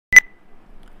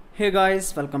Hey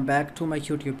guys, welcome back to my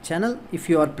YouTube channel. If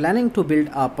you are planning to build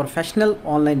a professional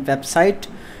online website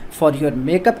for your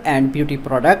makeup and beauty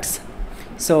products,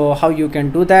 so how you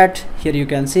can do that? Here you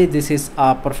can see this is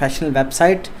a professional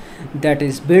website that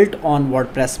is built on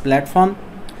WordPress platform.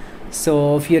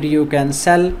 So here you can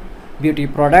sell beauty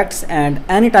products and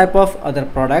any type of other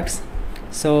products.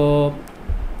 So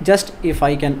just if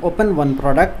I can open one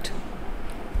product,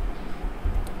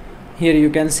 here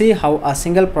you can see how a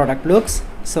single product looks.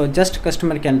 So just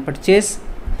customer can purchase,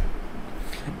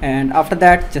 and after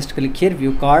that just click here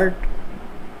view cart.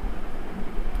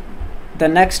 The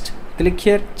next click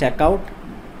here checkout.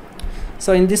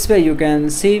 So in this way you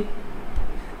can see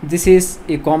this is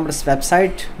e-commerce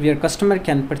website where customer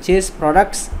can purchase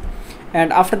products,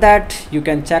 and after that you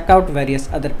can check out various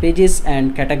other pages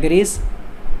and categories.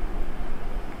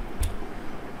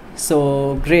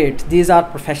 So great, these are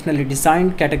professionally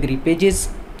designed category pages.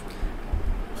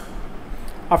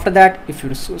 After that, if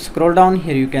you scroll down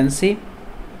here you can see,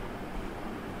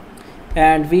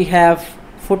 and we have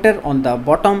footer on the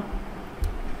bottom.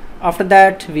 After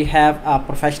that we have a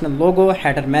professional logo,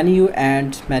 header menu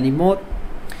and many more.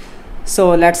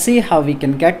 So let's see how we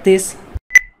can get this.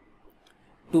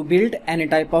 To build any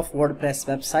type of WordPress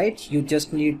website, you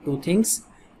just need two things.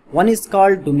 One is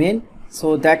called domain,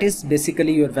 so that is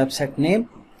basically your website name,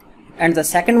 and the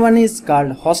second one is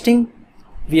called hosting,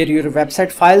 where your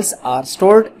website files are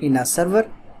stored in a server.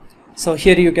 So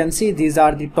here you can see these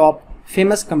are the top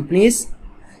famous companies.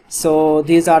 So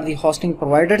these are the hosting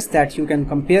providers that you can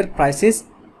compare prices.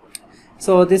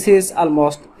 So this is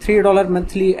almost $3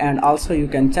 monthly, and also you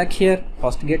can check here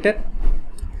HostGator.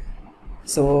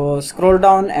 So scroll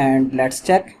down and let's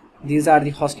check. These are the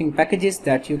hosting packages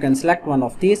that you can select one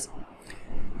of these.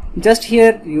 Just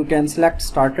here you can select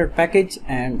starter package,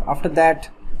 and after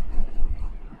that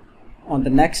on the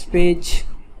next page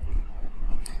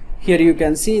here you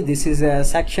can see this is a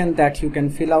section that you can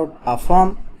fill out a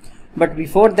form, but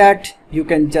before that you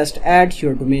can just add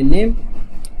your domain name.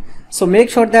 So make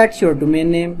sure that your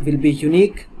domain name will be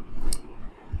unique.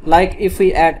 Like if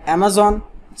we add Amazon,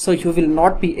 so you will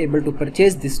not be able to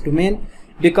purchase this domain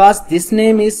because this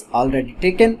name is already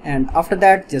taken. And after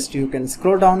that just you can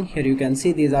scroll down. Here you can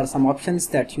see these are some options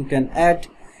that you can add,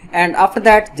 and after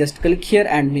that just click here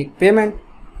and make payment.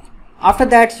 After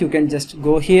that you can just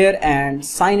go here and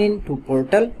sign in to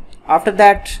portal. After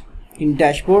that in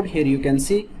dashboard here you can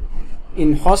see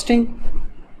in hosting.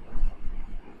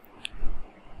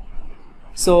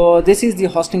 So this is the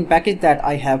hosting package that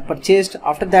I have purchased.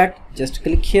 After that just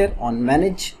click here on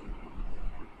manage,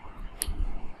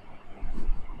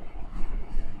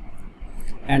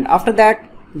 and after that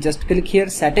just click here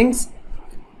settings.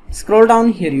 Scroll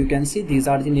down. Here you can see these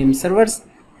are the name servers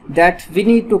that we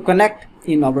need to connect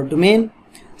in our domain,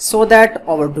 so that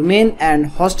our domain and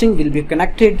hosting will be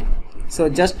connected. So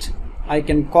just I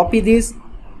can copy these,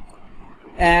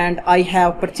 and I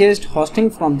have purchased hosting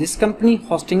from this company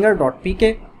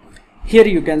hostinger.pk. Here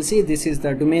you can see this is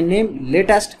the domain name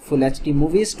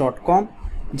latestfullhdmovies.com.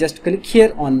 just click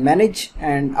here on manage,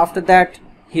 and after that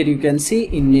here you can see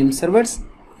in name servers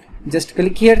just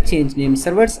click here change name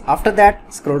servers. After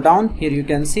that scroll down. Here you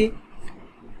can see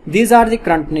these are the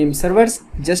current name servers,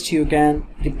 just you can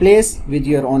replace with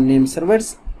your own name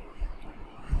servers.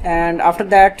 And after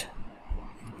that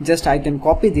just I can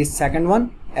copy this second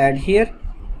one, add here.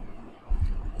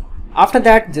 After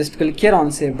that just click here on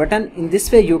save button. In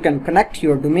this way you can connect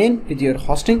your domain with your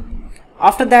hosting.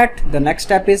 After that the next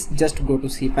step is just go to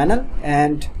cPanel,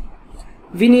 and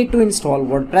we need to install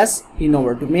WordPress in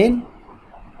our domain.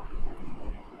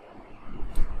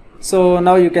 So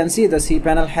now you can see the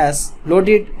cPanel has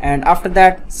loaded, and after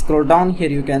that scroll down. Here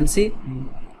you can see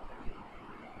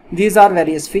these are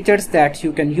various features that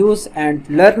you can use and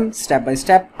learn step by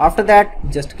step. After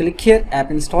that just click here app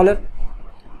installer.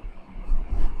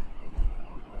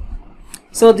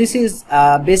 So this is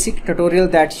a basic tutorial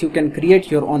that you can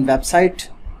create your own website.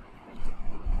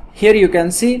 Here you can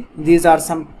see these are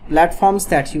some platforms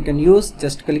that you can use.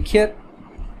 Just click here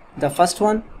the first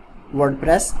one,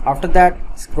 WordPress. After that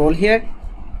scroll here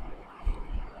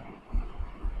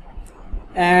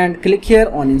and click here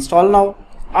on install now.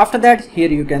 After that here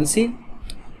you can see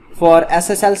for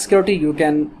SSL security you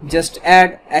can just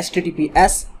add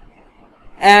HTTPS,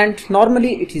 and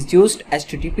normally it is used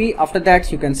HTTP. After that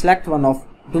you can select one of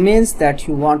domains that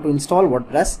you want to install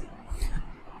WordPress.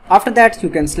 After that you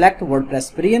can select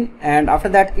WordPress variant, and after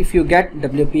that if you get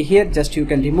WP here just you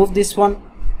can remove this one.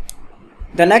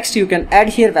 The next you can add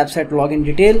here website login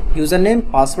detail, username,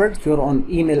 password, your own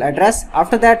email address.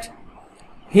 After that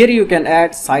here you can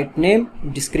add site name,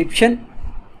 description,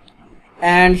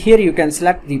 and here you can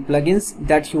select the plugins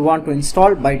that you want to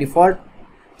install by default.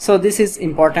 So this is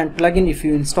important plugin if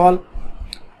you install.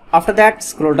 After that,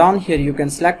 scroll down, here you can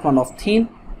select one of theme.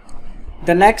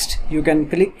 The next you can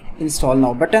click install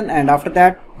now button, and after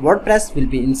that WordPress will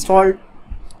be installed.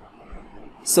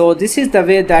 So this is the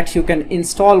way that you can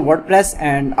install WordPress,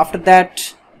 and after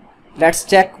that let's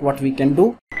check what we can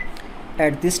do.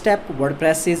 At this step,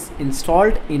 WordPress is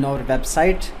installed in our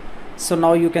website. So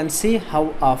now you can see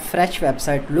how a fresh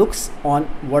website looks on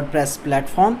WordPress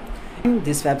platform. In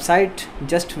this website,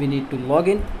 just we need to log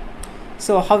in.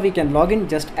 So how we can log in?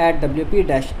 Just add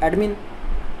wp-admin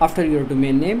after your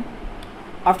domain name.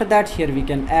 After that, here we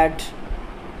can add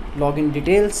login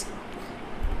details.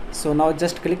 So now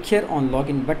just click here on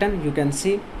login button. You can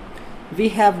see we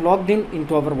have logged in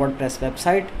into our WordPress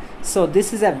website. So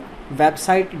this is a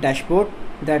website dashboard,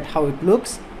 that how it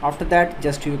looks. After that,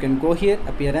 just you can go here,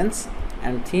 appearance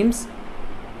and themes.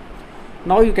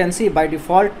 Now you can see by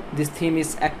default this theme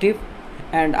is active,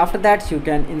 and after that you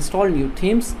can install new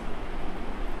themes.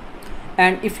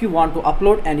 And if you want to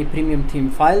upload any premium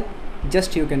theme file,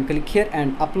 just you can click here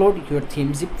and upload your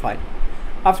theme zip file.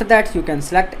 After that you can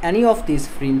select any of these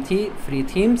free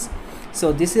themes.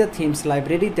 So this is a themes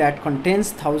library that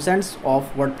contains thousands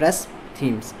of WordPress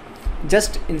themes.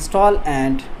 Just install,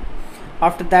 and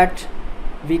after that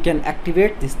we can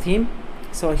activate this theme.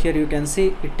 So here you can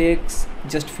see it takes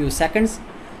just few seconds.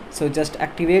 So just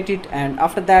activate it, and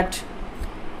after that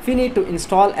we need to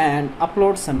install and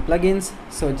upload some plugins.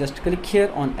 So just click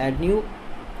here on add new.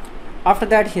 After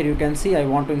that, here you can see I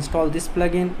want to install this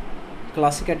plugin,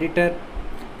 classic editor,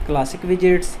 classic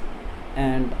widgets,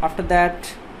 and after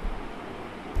that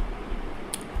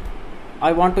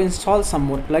I want to install some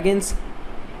more plugins.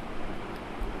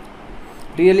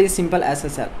 Really simple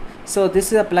SSL. So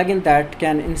this is a plugin that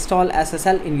can install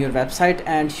SSL in your website,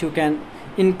 and you can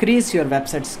increase your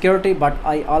website security, but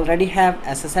I already have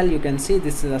SSL. You can see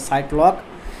this is a site lock,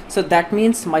 so that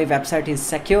means my website is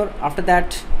secure. After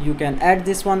that you can add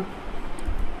this one,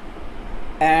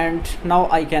 and now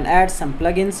I can add some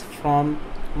plugins from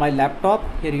my laptop.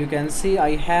 Here you can see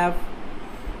I have,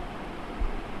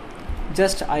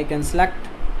 just I can select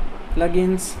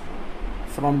plugins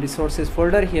from resources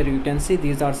folder. Here you can see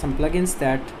these are some plugins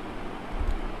that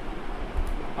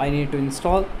I need to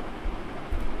install.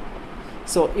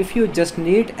 So if you just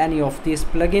need any of these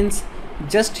plugins,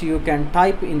 just you can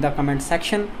type in the comment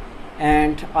section,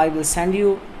 and I will send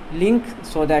you link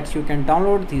so that you can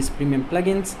download these premium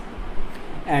plugins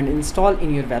and install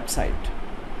in your website.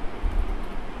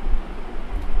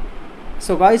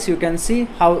 So guys, you can see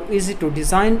how easy to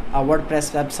design a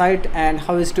WordPress website and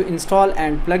how is to install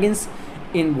and plugins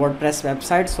in WordPress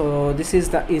website. So this is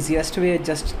the easiest way.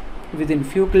 Just within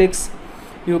few clicks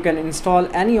you can install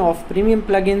any of premium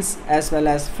plugins as well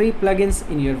as free plugins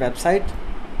in your website.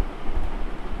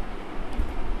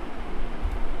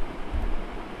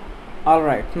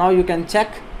 Alright, now you can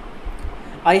check.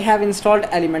 I have installed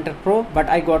Elementor Pro, but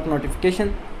I got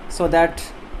notification so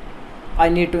that I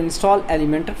need to install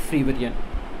Elementor free version.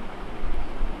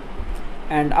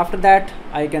 And after that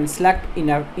I can select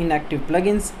inactive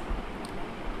plugins.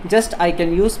 Just I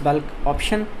can use bulk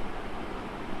option.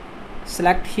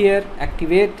 Select here,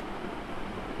 activate,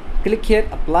 click here,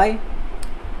 apply.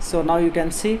 So now you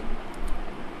can see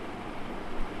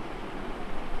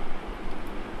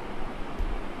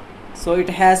so it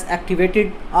has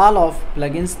activated all of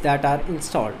plugins that are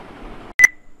installed.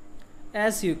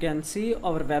 As you can see,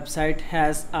 our website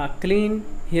has a clean,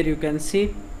 here you can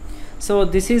see. So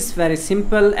this is very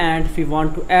simple, and we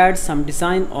want to add some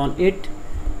design on it.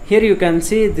 Here you can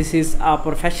see this is a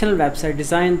professional website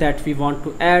design that we want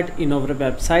to add in our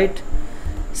website.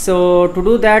 So to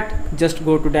do that, just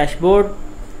go to dashboard.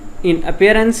 In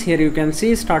appearance, here you can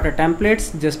see starter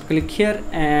templates. Just click here,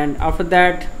 and after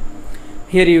that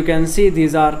here you can see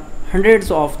these are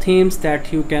hundreds of themes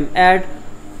that you can add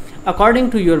according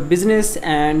to your business.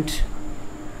 And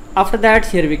after that,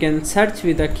 here we can search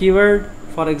with a keyword.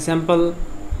 For example,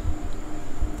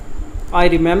 I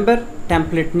remember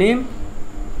template name.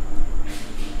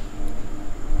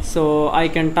 So I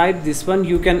can type this one.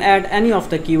 You can add any of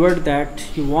the keyword that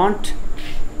you want,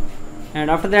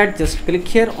 and after that just click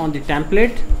here on the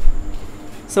template.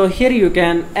 So here you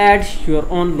can add your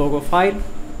own logo file,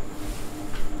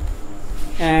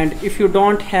 and if you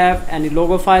don't have any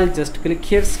logo file, just click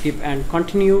here, skip and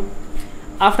continue.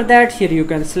 After that, here you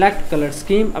can select color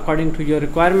scheme according to your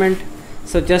requirement.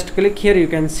 So just click here, you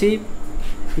can see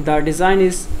the design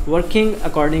is working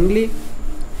accordingly.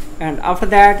 And after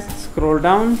that, scroll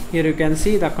down, here you can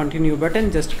see the continue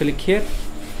button. Just click here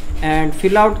and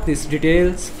fill out these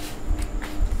details.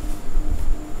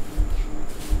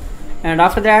 and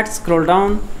after that scroll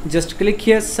down, just click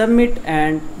here submit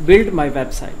and build my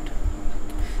website.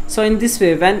 So in this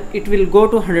way, when it will go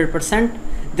to 100%,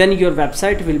 then your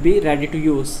website will be ready to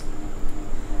use.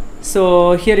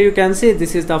 So here you can see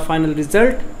this is the final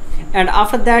result. And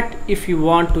after that, if you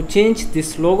want to change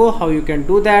this logo, how you can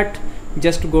do that,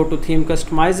 just go to theme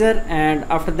customizer, and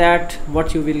after that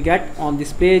what you will get on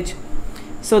this page.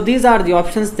 So these are the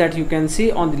options that you can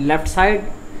see on the left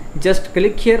side. Just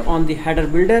click here on the header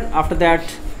builder, after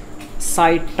that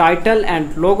site title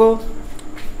and logo.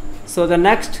 So the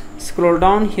next, scroll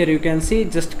down, here you can see,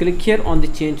 just click here on the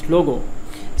change logo.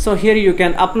 So here you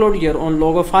can upload your own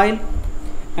logo file,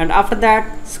 and after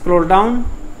that scroll down.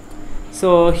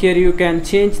 So here you can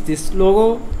change this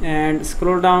logo and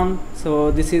scroll down. So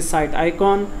this is site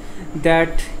icon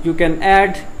that you can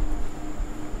add.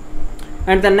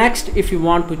 And the next, if you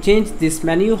want to change this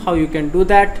menu, how you can do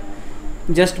that,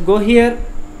 just go here,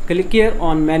 click here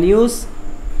on menus.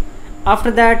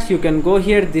 After that you can go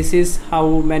here, this is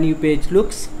how menu page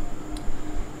looks.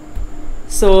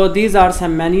 So these are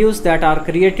some menus that are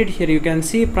created. Here you can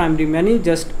see primary menu,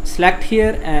 just select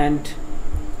here and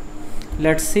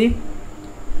let's see.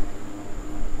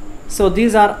 So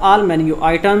these are all menu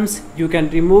items. You can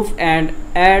remove and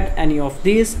add any of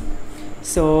these.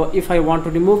 So if I want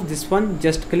to remove this one,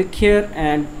 just click here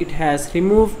and it has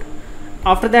removed.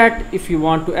 After that, if you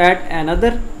want to add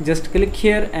another, just click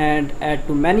here and add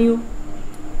to menu.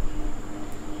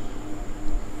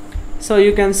 So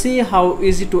you can see how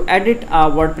easy to edit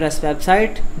a WordPress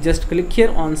website. Just click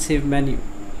here on save menu.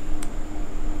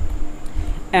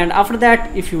 And after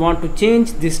that, if you want to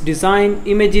change this design,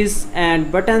 images and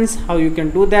buttons, how you can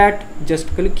do that, just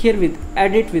click here with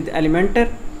edit with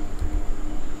Elementor.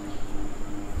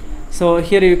 So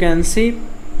here you can see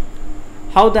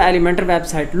how the Elementor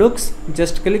website looks.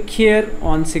 Just click here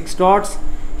on 6 dots.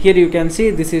 Here you can see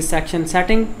this is section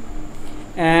setting,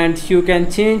 and you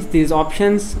can change these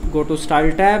options. Go to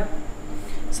style tab.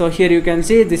 So here you can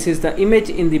see this is the image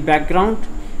in the background.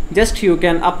 Just you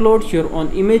can upload your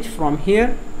own image from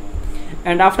here,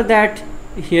 and after that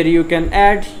here you can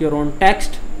add your own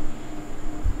text.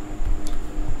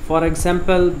 For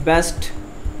example, best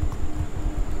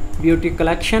beauty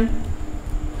collection,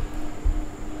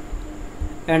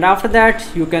 and after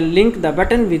that you can link the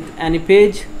button with any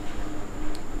page.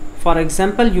 For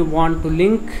example, you want to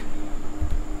link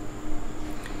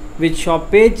with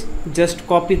shop page, just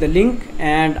copy the link,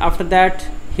 and after that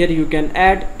here you can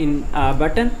add in a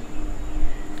button.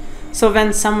 So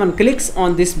when someone clicks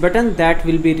on this button, that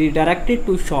will be redirected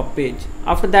to shop page.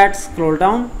 After that scroll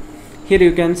down. Here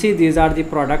you can see these are the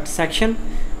product section.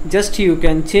 Just you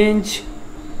can change,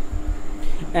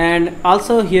 and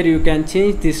also here you can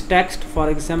change this text. For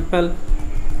example,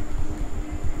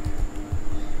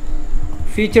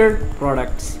 featured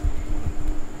products.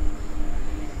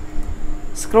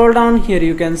 Scroll down. Here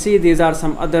you can see these are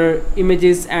some other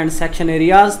images and section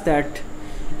areas that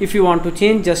if you want to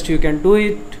change, just you can do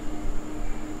it.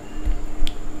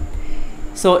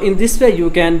 So in this way you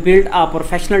can build a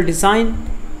professional design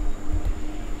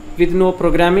with no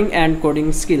programming and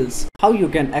coding skills. How you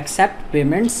can accept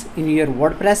payments in your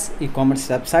WordPress e-commerce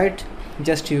website,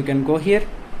 just you can go here,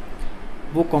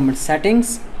 WooCommerce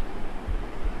settings,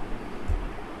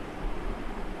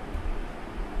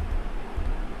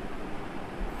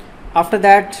 after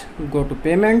that go to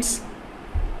payments.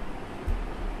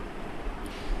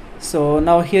 So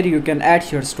now here you can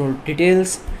add your store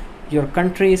details, your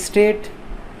country, state,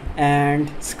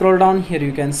 and scroll down. Here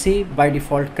you can see by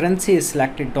default currency is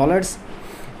selected dollars.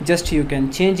 Just you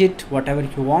can change it whatever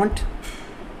you want.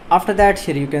 After that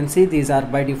here you can see these are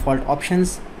by default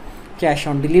options: cash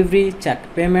on delivery,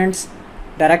 check payments,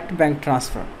 direct bank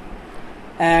transfer,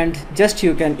 and just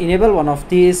you can enable one of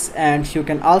these, and you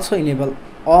can also enable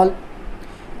all.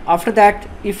 After that,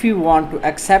 if you want to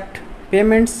accept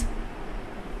payments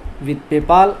with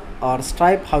PayPal or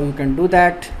Stripe, how you can do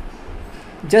that,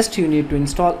 just you need to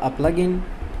install a plugin.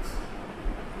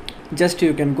 Just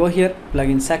you can go here,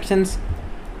 plugin sections,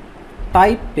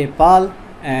 type PayPal,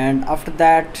 and after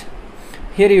that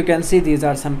here you can see these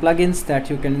are some plugins that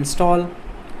you can install.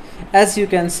 As you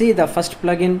can see, the first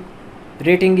plugin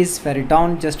rating is very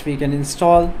down. Just we can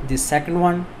install this second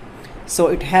one. So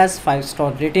it has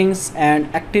 5-star ratings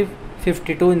and active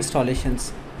 52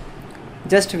 installations.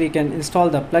 Just we can install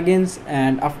the plugins,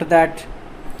 and after that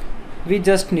we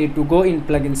just need to go in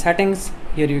plugin settings.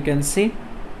 Here you can see,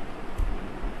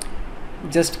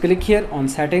 just click here on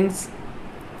settings,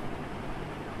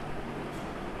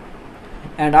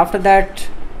 and after that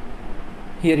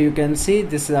here you can see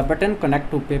this is a button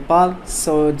connect to PayPal.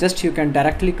 So just you can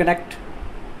directly connect.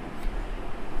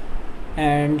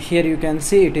 and here you can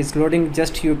see it is loading.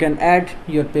 Just you can add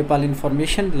your PayPal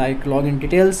information like login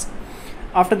details.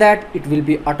 After that it will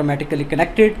be automatically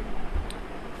connected.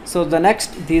 So the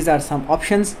next, these are some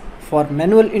options for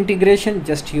manual integration.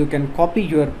 Just you can copy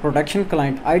your production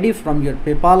client ID from your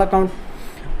PayPal account.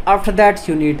 After that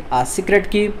you need a secret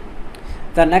key.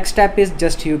 The next step is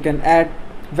just you can add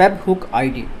webhook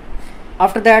ID.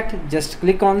 After that just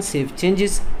click on save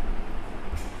changes.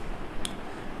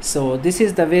 So this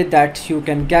is the way that you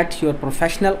can get your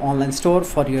professional online store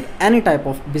for your any type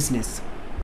of business.